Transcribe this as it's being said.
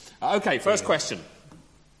Okay, first question.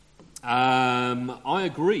 I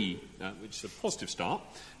agree, which is a positive start.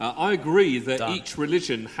 I agree that each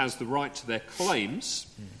religion has the right to their claims,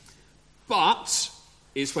 but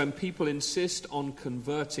it's when people insist on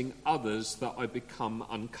converting others that I become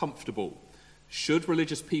uncomfortable. Should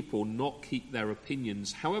religious people not keep their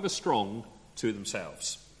opinions, however strong, to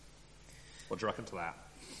themselves? What do you reckon to that?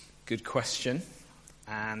 Good question.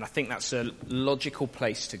 And I think that's a logical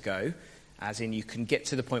place to go, as in you can get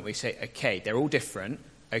to the point where you say, okay, they're all different.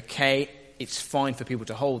 Okay, it's fine for people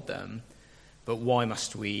to hold them, but why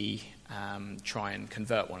must we try and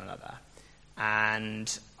convert one another?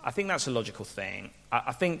 And I think that's a logical thing.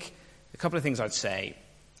 I think a couple of things I'd say.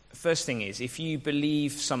 First thing is, if you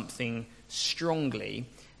believe something strongly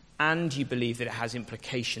and you believe that it has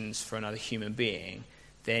implications for another human being,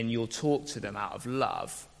 then you'll talk to them out of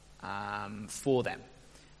love for them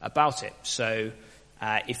about it. So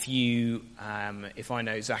if I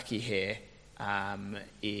know Zaki here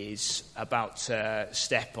is about to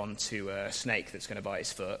step onto a snake that's going to bite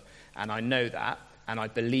his foot, and I know that, and I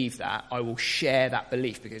believe that, I will share that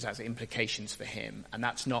belief because it has implications for him. And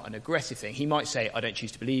that's not an aggressive thing. He might say, I don't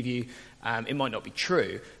choose to believe you. It might not be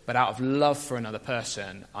true, but out of love for another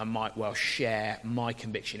person, I might well share my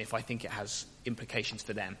conviction if I think it has implications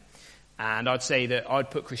for them. And I'd say that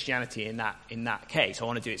I'd put Christianity in that case. I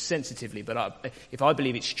want to do it sensitively, but if I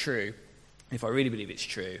believe it's true, if I really believe it's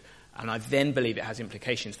true, and I then believe it has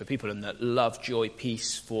implications for people and that love, joy,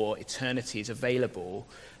 peace for eternity is available,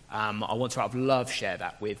 I want to, out of love, share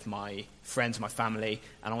that with my friends, my family,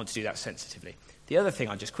 and I want to do that sensitively. The other thing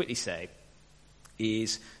I'll just quickly say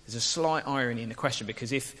is there's a slight irony in the question,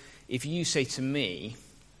 because if you say to me,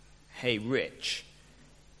 hey, Rich,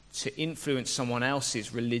 to influence someone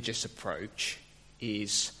else's religious approach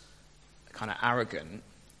is kind of arrogant,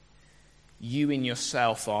 you in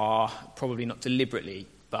yourself are, probably not deliberately,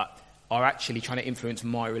 but are actually trying to influence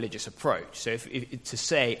my religious approach. So if to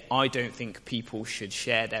say, I don't think people should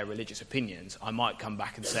share their religious opinions, I might come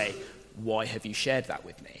back and say, why have you shared that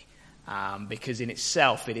with me? Because in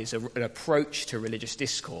itself, it is an approach to religious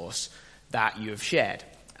discourse that you have shared.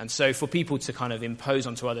 And so for people to kind of impose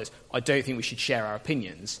onto others, I don't think we should share our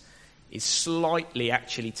opinions, is slightly,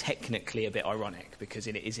 actually, technically a bit ironic, because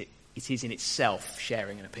it is in itself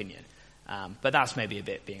sharing an opinion. But that's maybe a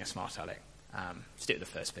bit being a smart aleck. Stick with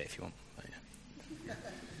the first bit if you want.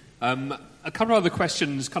 A couple of other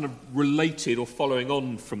questions kind of related or following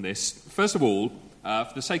on from this. First of all,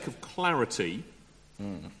 for the sake of clarity,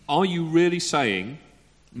 are you really saying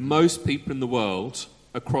most people in the world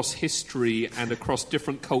across history and across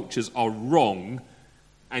different cultures are wrong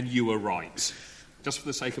and you are right? Just for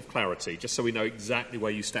the sake of clarity, just so we know exactly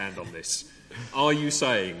where you stand on this. Are you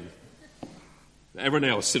saying that everyone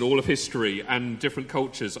else in all of history and different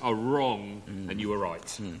cultures are wrong and you are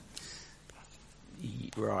right?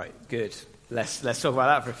 Right, good. Let's talk about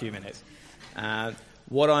that for a few minutes.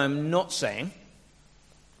 What I'm not saying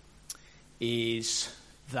is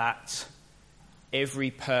that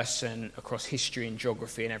every person across history and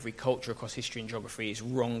geography and every culture across history and geography is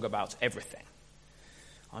wrong about everything.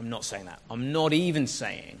 I'm not saying that. I'm not even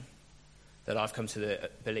saying that I've come to the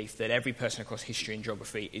belief that every person across history and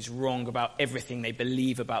geography is wrong about everything they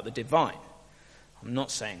believe about the divine. I'm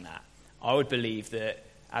not saying that. I would believe that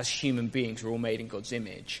as human beings, we're all made in God's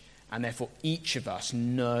image, and therefore each of us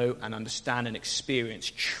know and understand and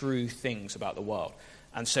experience true things about the world.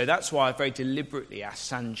 And so that's why I very deliberately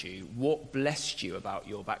asked Sanju, what blessed you about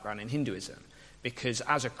your background in Hinduism? Because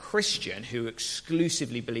as a Christian who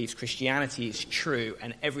exclusively believes Christianity is true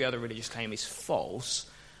and every other religious claim is false,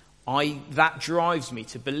 that drives me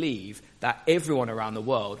to believe that everyone around the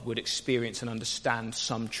world would experience and understand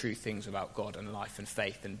some true things about God and life and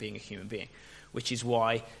faith and being a human being, which is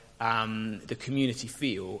why the community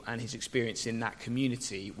feel and his experience in that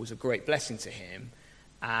community was a great blessing to him.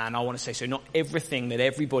 And I want to say, so not everything that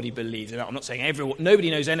everybody believes, I'm not saying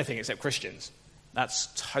nobody knows anything except Christians. That's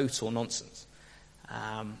total nonsense.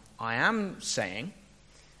 I am saying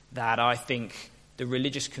that I think the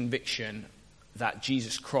religious conviction that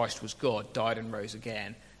Jesus Christ was God, died and rose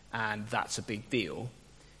again, and that's a big deal,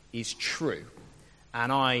 is true. And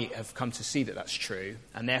I have come to see that that's true,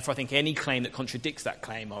 and therefore I think any claim that contradicts that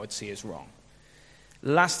claim I would see as wrong.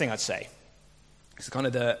 Last thing I'd say, because kind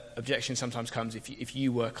of the objection sometimes comes if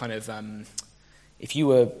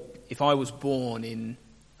I was born in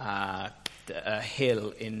a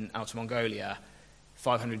hill in Outer Mongolia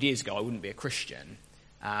 500 years ago, I wouldn't be a Christian.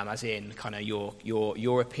 As in, kind of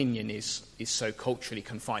your opinion is so culturally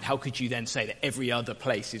confined. How could you then say that every other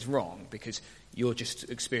place is wrong? Because you're just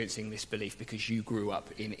experiencing this belief because you grew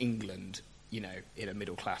up in England, in a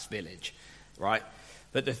middle-class village, right?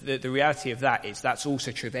 But the reality of that is that's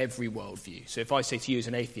also true of every worldview. So if I say to you as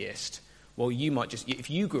an atheist, well, you might just, if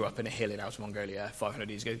you grew up in a hill in Outer Mongolia 500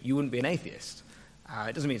 years ago, you wouldn't be an atheist.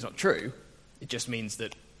 It doesn't mean it's not true. It just means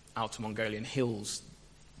that Outer Mongolian hills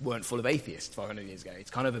weren't full of atheists 500 years ago.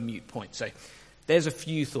 It's kind of a moot point. So there's a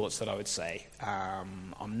few thoughts that I would say.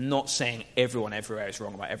 I'm not saying everyone everywhere is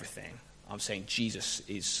wrong about everything. I'm saying Jesus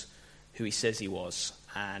is who he says he was,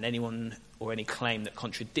 and anyone or any claim that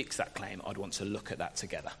contradicts that claim, I'd want to look at that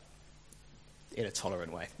together in a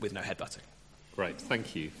tolerant way with no headbutting. Great,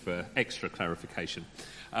 thank you for extra clarification.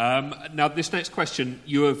 Now, this next question,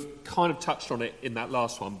 you have kind of touched on it in that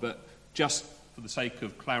last one, but just for the sake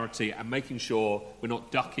of clarity and making sure we're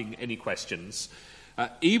not ducking any questions,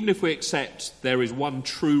 even if we accept there is one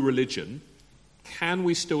true religion, can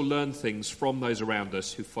we still learn things from those around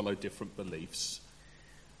us who follow different beliefs?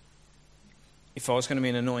 If I was going to be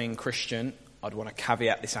an annoying Christian, I'd want to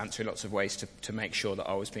caveat this answer in lots of ways to make sure that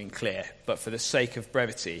I was being clear. But for the sake of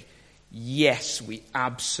brevity, yes, we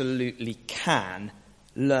absolutely can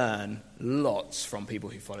learn lots from people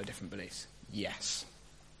who follow different beliefs. Yes.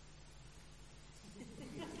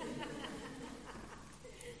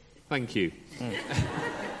 Thank you.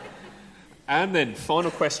 And then,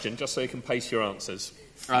 final question, just so you can pace your answers.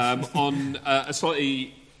 On a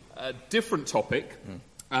slightly different topic,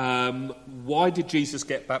 why did Jesus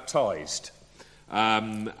get baptised?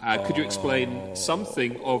 Could you explain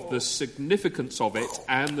something of the significance of it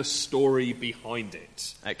and the story behind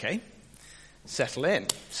it? Okay. Settle in.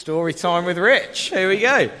 Story time with Rich. Here we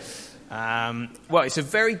go. Well, it's a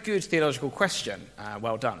very good theological question.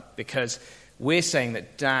 Well done. Because we're saying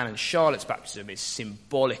that Dan and Charlotte's baptism is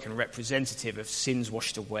symbolic and representative of sins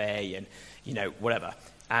washed away and, whatever.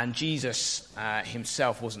 And Jesus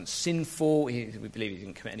himself wasn't sinful. We believe he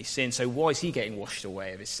didn't commit any sin. So why is he getting washed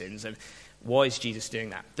away of his sins? And why is Jesus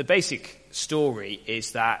doing that? The basic story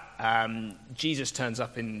is that Jesus turns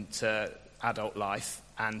up into adult life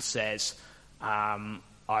and says, I'm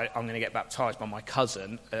going to get baptized by my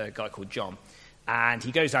cousin, a guy called John. And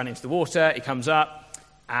he goes down into the water, he comes up,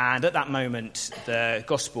 and at that moment, the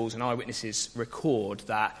Gospels and eyewitnesses record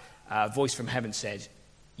that a voice from heaven said,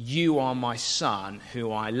 "You are my son,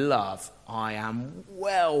 who I love. I am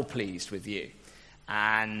well pleased with you."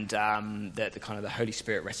 And the Holy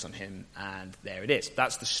Spirit rests on him, and there it is.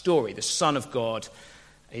 That's the story. The Son of God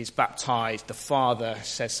is baptized, the Father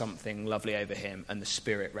says something lovely over him, and the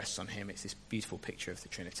Spirit rests on him. It's this beautiful picture of the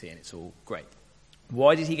Trinity, and it's all great.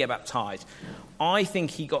 Why did he get baptized? I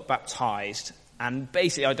think he got baptized, and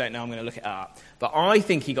basically, I don't know, I'm going to look it up, but I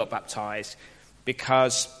think he got baptized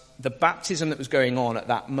because the baptism that was going on at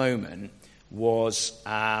that moment was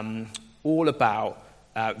all about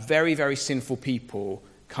very, very sinful people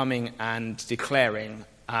coming and declaring,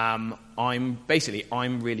 I'm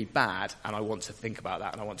really bad, and I want to think about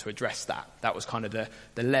that, and I want to address that. That was kind of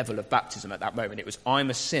the level of baptism at that moment. It was, I'm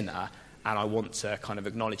a sinner, and I want to kind of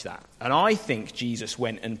acknowledge that. And I think Jesus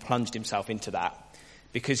went and plunged himself into that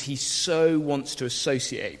because he so wants to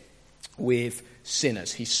associate with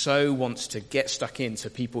sinners. He so wants to get stuck into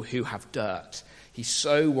people who have dirt. He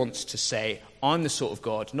so wants to say, I'm the sort of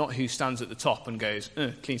God, not who stands at the top and goes,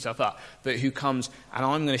 clean yourself up, but who comes and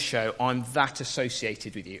I'm going to show I'm that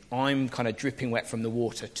associated with you. I'm kind of dripping wet from the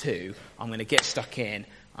water too. I'm going to get stuck in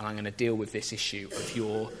and I'm going to deal with this issue of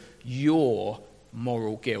your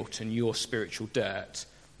moral guilt and your spiritual dirt.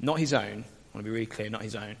 Not his own, I want to be really clear, not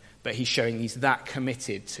his own, but he's showing he's that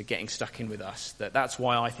committed to getting stuck in with us. That's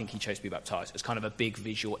why I think he chose to be baptized, as kind of a big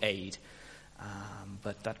visual aid.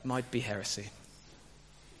 But that might be heresy.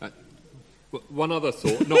 One other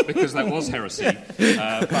thought, not because that was heresy,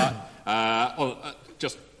 but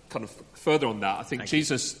just kind of further on that, I think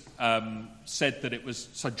Jesus said that it was,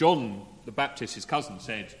 so John the Baptist, his cousin,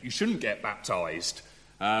 said, you shouldn't get baptized.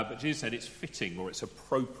 But Jesus said it's fitting or it's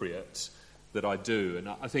appropriate that I do. And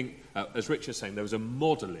I think, as Richard was saying, there was a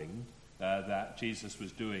modelling that Jesus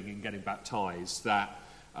was doing in getting baptized that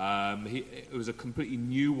it was a completely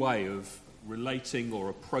new way of relating or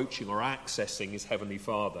approaching or accessing his Heavenly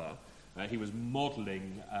Father. He was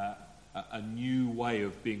modelling a new way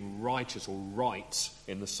of being righteous or right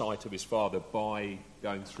in the sight of his Father by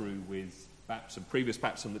going through with baptism. Previous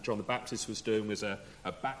baptism that John the Baptist was doing was a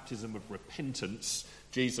baptism of repentance.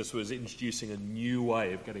 Jesus was introducing a new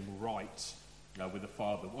way of getting right with the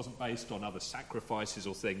Father. It wasn't based on other sacrifices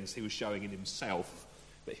or things. He was showing in himself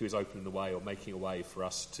that he was opening the way or making a way for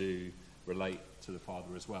us to relate to the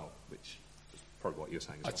Father as well, which is probably what you're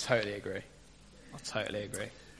saying as well. I totally agree.